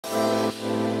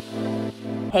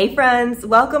Hey friends,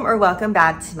 welcome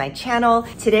back to my channel.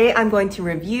 Today I'm going to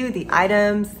review the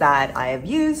items that I have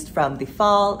used from the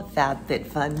fall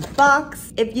Fabfitfun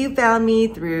box. If you found me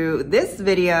through this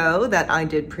video that I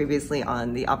did previously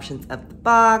on the options of the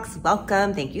box,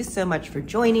 welcome. Thank you so much for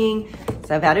joining.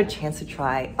 So I've had a chance to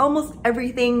try almost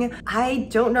everything. I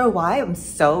don't know why I'm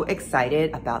so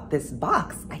excited about this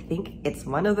box. I think it's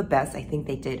one of the best. I think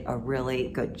they did a really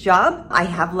good job. I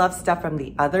have loved stuff from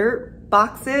the other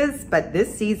boxes, but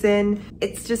this season,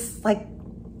 it's just like,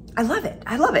 I love it.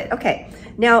 I love it. Okay.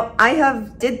 Now I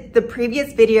did the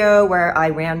previous video where I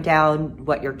ran down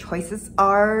what your choices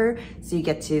are. So you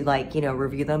get to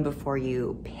review them before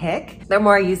you pick. The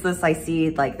more I use this, I see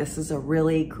this is a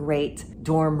really great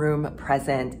dorm room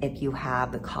present if you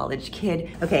have the college kid.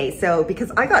 Okay. So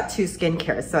because I got 2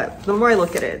 skincare, so the more I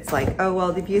look at it, it's like, oh,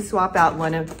 well, if you swap out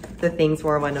one of the things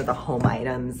for one of the home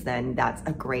items, then that's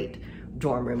a great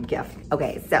dorm room gift.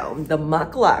 Okay, so the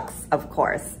Muck Lux, of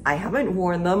course, I haven't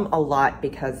worn them a lot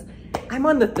because I'm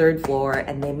on the 3rd floor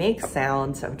and they make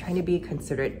sound, so I'm trying to be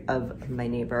considerate of my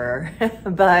neighbor.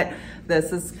 But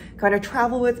this is going to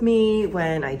travel with me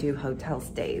when I do hotel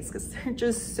stays because they're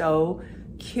just so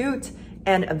cute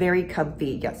and very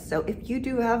comfy. Yes, so if you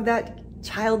do have that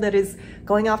child that is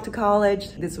going off to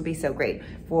college, this would be so great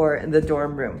for the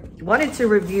dorm room. Wanted to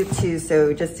review too,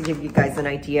 so just to give you guys an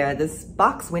idea, this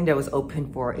box window is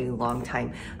open for a long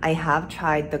time. I have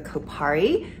tried the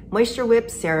Kopari Moisture Whip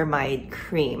Ceramide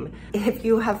Cream. If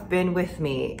you have been with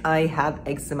me, I have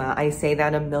eczema. I say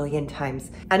that a million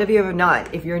times. And if you have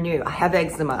not, if you're new, I have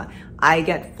eczema. I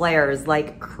get flares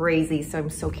like crazy, so I'm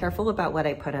so careful about what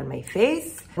I put on my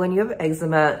face. When you have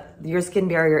eczema, your skin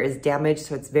barrier is damaged,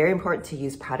 so it's very important to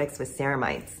use products with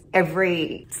ceramides.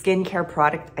 Every skincare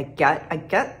product I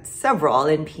get several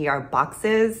in PR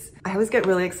boxes. I always get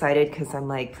really excited because I'm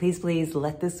like, please,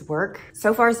 let this work.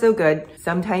 So far, so good.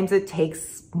 Sometimes it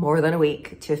takes more than a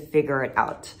week to figure it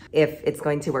out if it's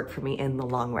going to work for me in the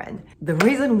long run. The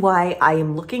reason why I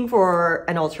am looking for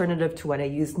an alternative to what I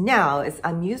use now is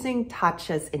I'm using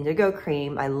Tatcha's Indigo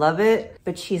Cream. I love it,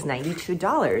 but she's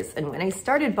 $92. And when I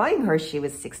started buying her, she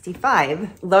was $65.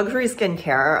 Luxury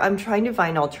skincare, I'm trying to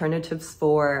find alternatives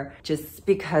for just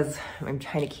because I'm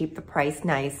trying to keep the price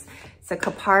nice. So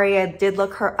Kopari, I did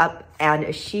look her up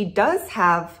and she does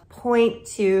have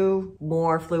 0.2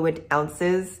 more fluid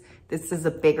ounces. This is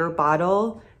a bigger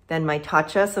bottle than my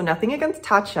Tatcha, so nothing against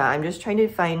Tatcha. I'm just trying to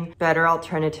find better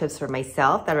alternatives for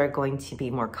myself that are going to be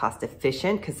more cost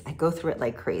efficient because I go through it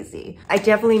like crazy. I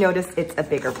definitely noticed it's a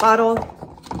bigger bottle.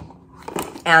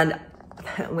 And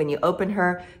when you open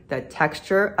her, the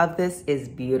texture of this is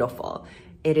beautiful.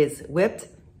 It is whipped,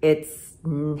 it's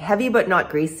heavy but not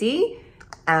greasy,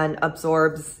 and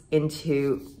absorbs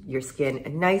into your skin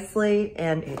nicely,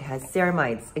 and it has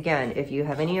ceramides. Again, if you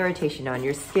have any irritation on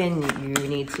your skin, you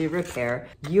need to repair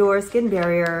your skin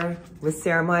barrier with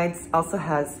ceramides. Also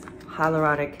has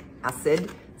hyaluronic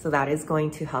acid, so that is going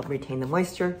to help retain the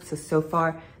moisture. So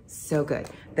far, so good.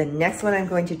 The next one I'm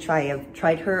going to try, I've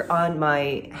tried her on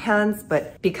my hands,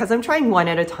 but because I'm trying one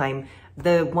at a time,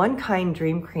 the ONEKIND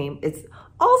Dream Cream is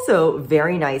also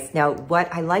very nice. Now, what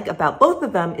I like about both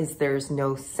of them is there's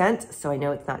no scent, so I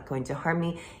know it's not going to harm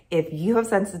me. If you have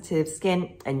sensitive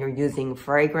skin and you're using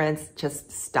fragrance,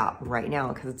 just stop right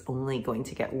now because it's only going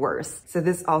to get worse. So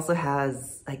this also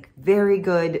has very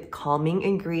good calming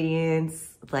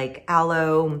ingredients like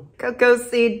aloe, cocoa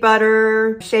seed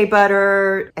butter, shea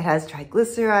butter. It has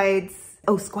triglycerides.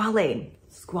 Oh, squalane.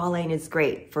 Squalane is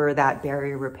great for that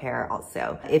barrier repair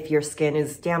also. If your skin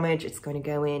is damaged, it's going to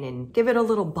go in and give it a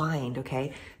little bind,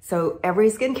 okay? So every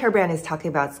skincare brand is talking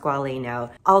about squalane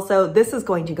now. Also, this is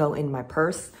going to go in my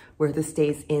purse where this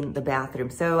stays in the bathroom.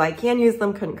 So I can use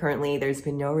them concurrently. There's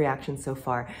been no reaction so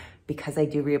far because I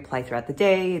do reapply throughout the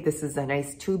day. This is a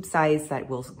nice tube size that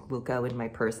will go in my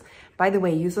purse. By the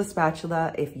way, use a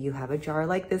spatula. If you have a jar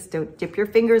like this, don't dip your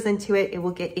fingers into it. It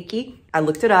will get icky. I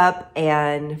looked it up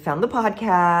and found the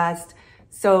podcast.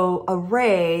 So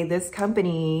Array, this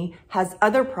company, has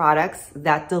other products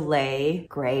that delay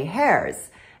gray hairs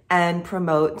and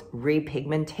promote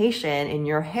repigmentation in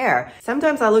your hair.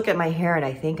 Sometimes I look at my hair and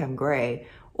I think I'm gray,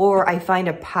 or I find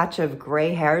a patch of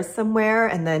gray hairs somewhere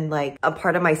and then a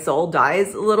part of my soul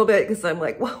dies a little bit because I'm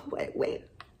like, whoa, wait,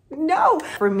 no.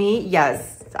 For me,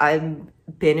 yes, I've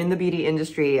been in the beauty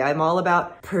industry. I'm all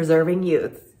about preserving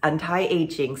youth,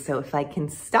 anti-aging. So if I can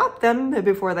stop them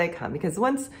before they come, because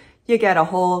once you get a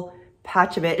whole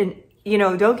patch of it, and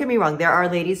don't get me wrong, there are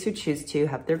ladies who choose to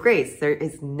have their grays. There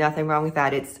is nothing wrong with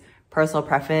that. It's personal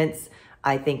preference.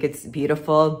 I think it's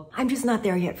beautiful. I'm just not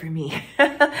there yet for me.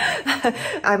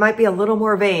 I might be a little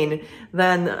more vain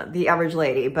than the average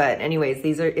lady. But anyways,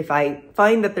 these are, if I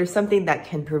find that there's something that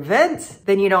can prevent,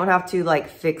 then you don't have to like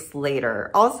fix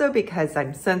later. Also because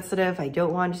I'm sensitive, I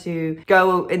don't want to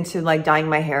go into like dyeing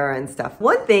my hair and stuff.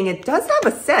 One thing, it does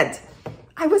have a scent.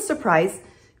 I was surprised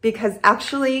because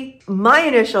actually my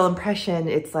initial impression,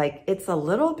 it's like, it's a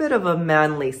little bit of a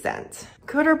manly scent.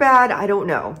 Good or bad, I don't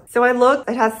know. So I looked,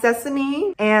 it has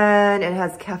sesame and it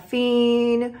has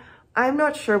caffeine. I'm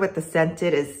not sure what the scent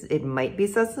is. It might be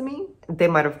sesame. They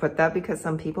might have put that because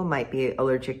some people might be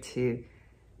allergic to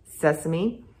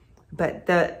sesame. But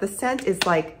the scent is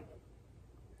like,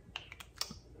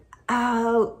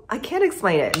 I can't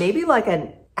explain it. Maybe like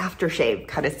an aftershave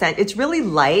kind of scent. It's really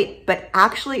light, but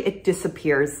actually it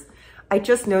disappears. I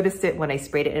just noticed it when I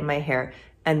sprayed it in my hair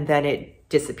and then it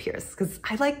disappears because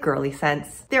I like girly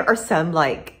scents. There are some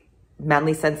like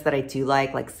manly scents that I do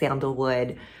like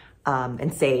sandalwood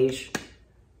and sage,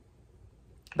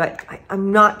 but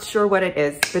I'm not sure what it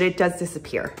is, but it does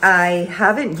disappear. I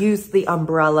haven't used the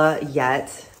umbrella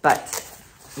yet, but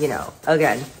you know,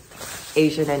 again,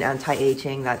 Asian and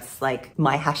anti-aging, that's like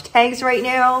my hashtags right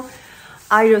now.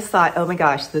 I just thought, oh my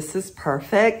gosh, this is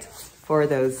perfect for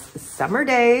those summer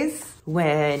days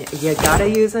when you gotta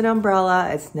use an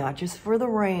umbrella. It's not just for the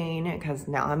rain, because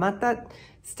now I'm at that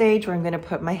stage where I'm gonna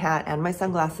put my hat and my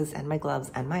sunglasses and my gloves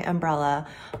and my umbrella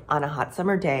on a hot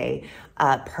summer day.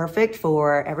 Perfect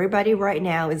for everybody right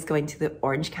now is going to the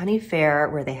Orange County Fair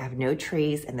where they have no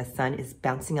trees and the sun is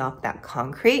bouncing off that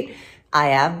concrete. I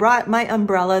have brought my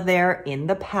umbrella there in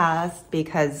the past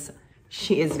because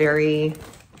she is very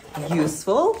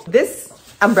useful. This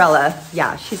umbrella,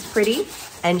 yeah, she's pretty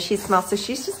and she smells, so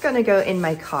she's just gonna go in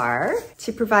my car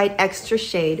to provide extra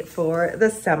shade for the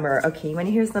summer. Okay, you wanna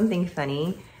hear something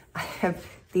funny? I have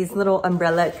these little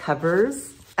umbrella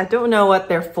covers. I don't know what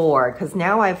they're for because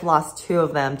now I've lost 2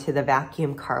 of them to the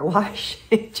vacuum car wash.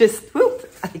 It just, whoop,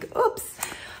 like, oops.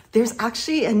 There's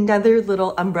actually another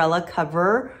little umbrella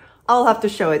cover. I'll have to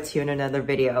show it to you in another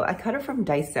video. I cut it from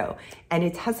Daiso and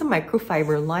it has a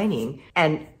microfiber lining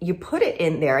and you put it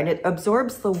in there and it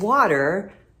absorbs the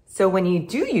water. So when you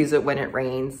do use it when it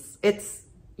rains, it's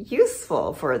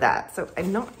useful for that. So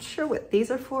I'm not sure what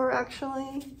these are for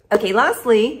actually. Okay,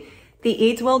 lastly, the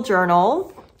Eat Well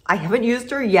journal. I haven't used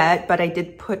her yet, but I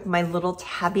did put my little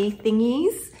tabby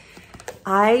thingies.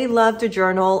 I love to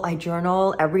journal. I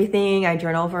journal everything. I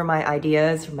journal for my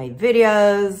ideas, for my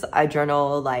videos. I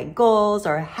journal like goals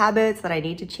or habits that I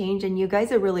need to change. And you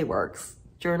guys, it really works.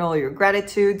 Journal your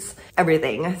gratitudes,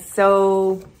 everything.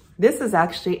 So this is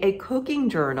actually a cooking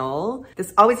journal.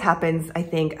 This always happens. I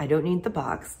think I don't need the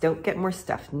box. Don't get more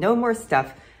stuff. No more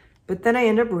stuff. But then I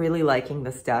end up really liking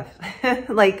the stuff.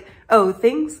 Like, oh,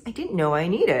 things I didn't know I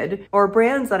needed or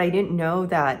brands that I didn't know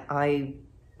that I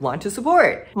want to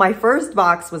support. My first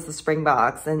box was the spring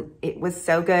box and it was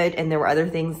so good. And there were other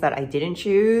things that I didn't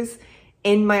choose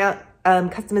in my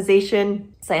customization.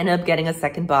 So I ended up getting a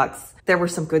second box. There were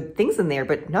some good things in there,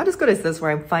 but not as good as this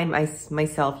where I find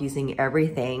myself using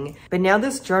everything. But now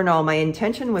this journal, my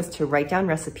intention was to write down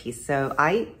recipes. So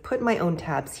I put my own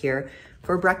tabs here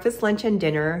for breakfast, lunch, and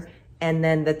dinner. And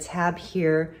then the tab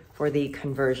here for the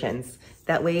conversions.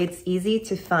 That way it's easy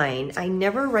to find. I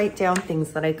never write down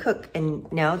things that I cook.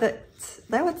 And now that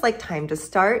it's like time to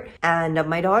start. And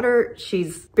my daughter,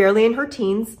 she's barely in her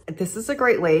teens. This is a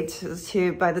great way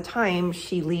to by the time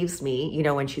she leaves me, you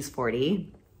know, when she's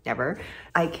 40, never,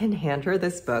 I can hand her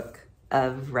this book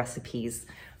of recipes.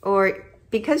 Or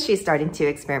because she's starting to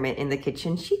experiment in the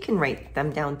kitchen, she can write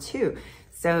them down too.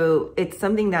 So it's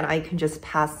something that I can just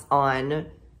pass on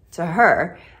to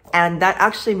her. And that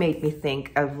actually made me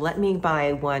think of, let me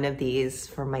buy one of these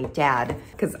for my dad,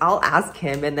 because I'll ask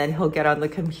him and then he'll get on the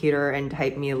computer and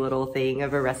type me a little thing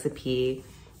of a recipe.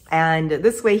 And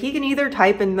this way he can either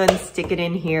type and then stick it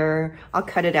in here. I'll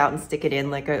cut it out and stick it in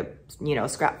like a, you know,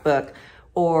 scrapbook,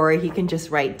 or he can just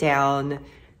write down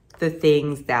the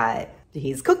things that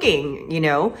he's cooking, you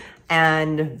know,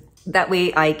 and that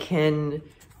way I can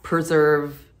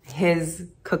preserve his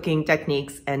cooking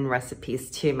techniques and recipes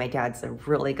too. My dad's a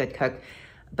really good cook,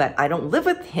 but I don't live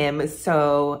with him.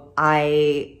 So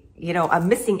I'm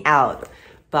missing out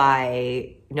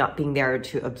by not being there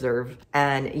to observe.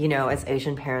 And, you know, as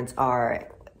Asian parents are,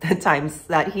 the times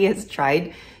that he has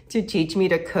tried to teach me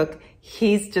to cook,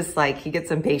 he's just like, he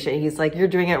gets impatient. He's like, you're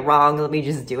doing it wrong. Let me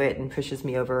just do it, and pushes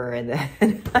me over. And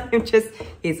then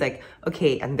he's like,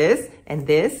 okay, and this and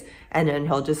this. And then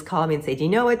he'll just call me and say, do you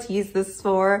know what to use this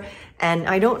for? And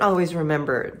I don't always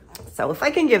remember. So if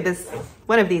I can give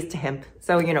one of these to him.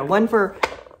 So, you know, one for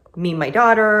me, my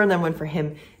daughter, and then one for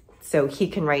him. so he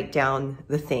can write down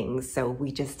the things. So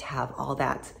we just have all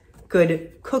that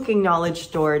good cooking knowledge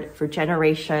stored for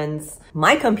generations.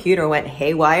 My computer went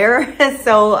haywire,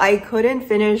 so I couldn't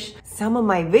finish some of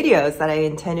my videos that I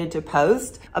intended to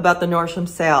post about the Nordstrom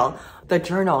sale. The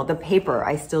journal, the paper,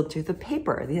 I still do the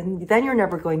paper. Then you're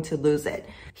never going to lose it.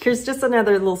 Here's just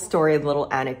another little story, a little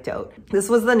anecdote. This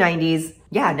was the 90s.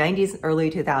 Yeah, 90s, early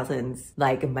 2000s.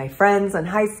 Like my friends in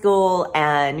high school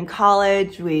and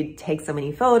college, we'd take so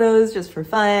many photos just for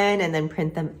fun and then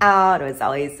print them out. It was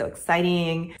always so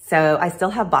exciting. So I still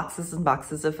have boxes and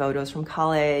boxes of photos from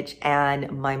college,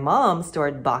 and my mom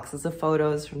stored boxes of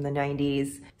photos from the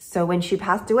 90s. So when she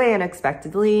passed away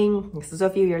unexpectedly, this was a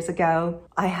few years ago,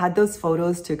 I had those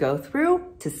photos to go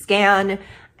through, to scan,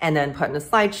 and then put in a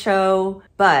slideshow.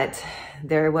 But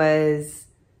there was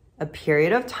a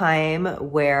period of time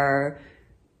where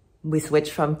we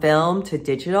switched from film to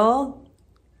digital,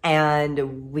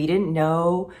 and we didn't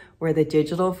know where the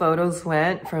digital photos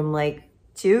went from like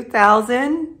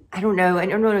 2000. I don't know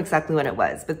exactly when it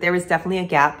was, but there was definitely a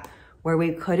gap where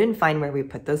we couldn't find where we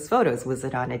put those photos. Was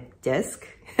it on a disc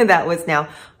that was now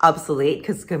obsolete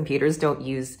because computers don't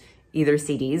use either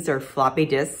CDs or floppy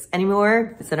disks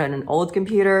anymore? Is it on an old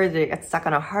computer? Did it get stuck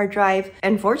on a hard drive?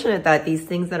 Unfortunate that these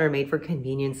things that are made for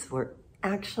convenience were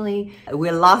actually,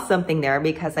 we lost something there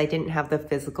because I didn't have the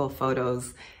physical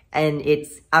photos. And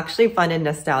it's actually fun and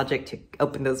nostalgic to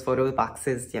open those photo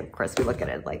boxes. Yeah, of course, we look at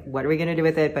it like, what are we gonna do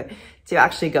with it? But to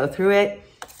actually go through it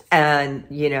and,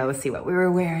 you know, see what we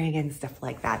were wearing and stuff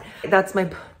like that. That's my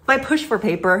push for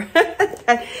paper,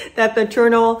 that the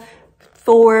journal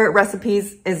for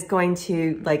recipes is going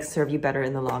to like serve you better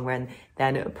in the long run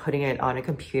than putting it on a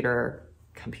computer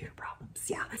problems.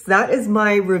 Yeah. So that is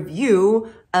my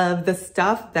review of the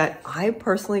stuff that I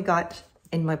personally got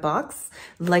in my box.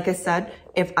 Like I said,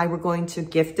 if I were going to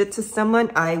gift it to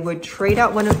someone, I would trade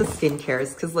out one of the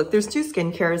skincare, because look, there's two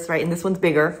skincares, right? And this one's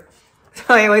bigger.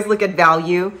 So I always look at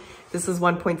value. This is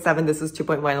 1.7, this is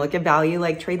 2.1. Look at value,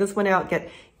 like trade this one out,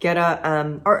 get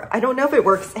a, or I don't know if it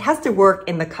works. It has to work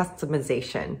in the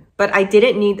customization, but I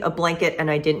didn't need a blanket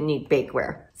and I didn't need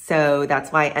bakeware. So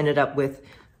that's why I ended up with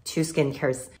two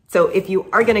skincares. So if you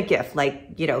are gonna gift,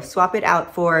 like, you know, swap it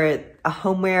out for a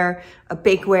homeware, a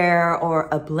bakeware, or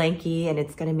a blankie, and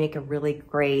it's gonna make a really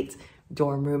great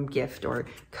dorm room gift or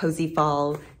cozy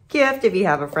fall gift if you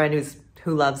have a friend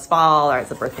who loves fall or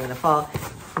has a birthday in the fall,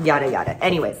 yada, yada.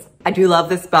 Anyways, I do love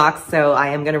this box, so I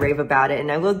am gonna rave about it.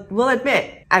 And I will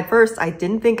admit, at first, I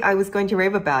didn't think I was going to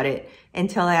rave about it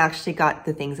until I actually got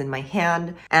the things in my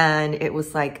hand. And it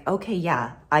was like, okay,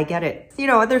 yeah, I get it. You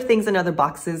know, other things in other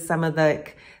boxes, some of the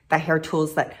hair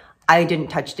tools that I didn't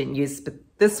touch, didn't use, but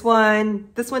this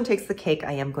one takes the cake.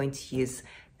 I am going to use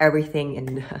everything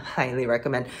and highly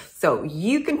recommend. So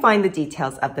you can find the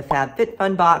details of the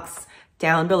Fabfitfun box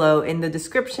down below in the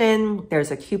description.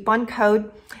 There's a coupon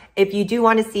code. If you do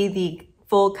want to see the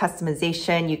full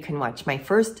customization, you can watch my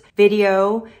first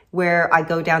video where I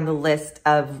go down the list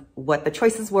of what the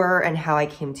choices were and how I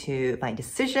came to my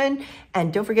decision.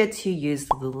 And don't forget to use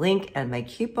the link and my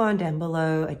coupon down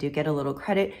below. I do get a little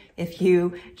credit if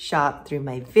you shop through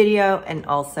my video, and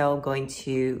also I'm going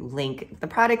to link the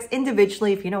products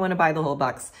individually if you don't want to buy the whole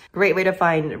box. Great way to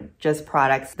find just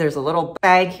products. There's a little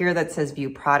bag here that says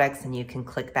view products, and you can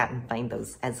click that and find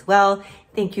those as well.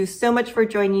 Thank you so much for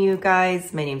joining you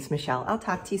guys. My name's Michelle. I'll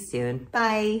talk to you soon.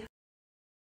 Bye.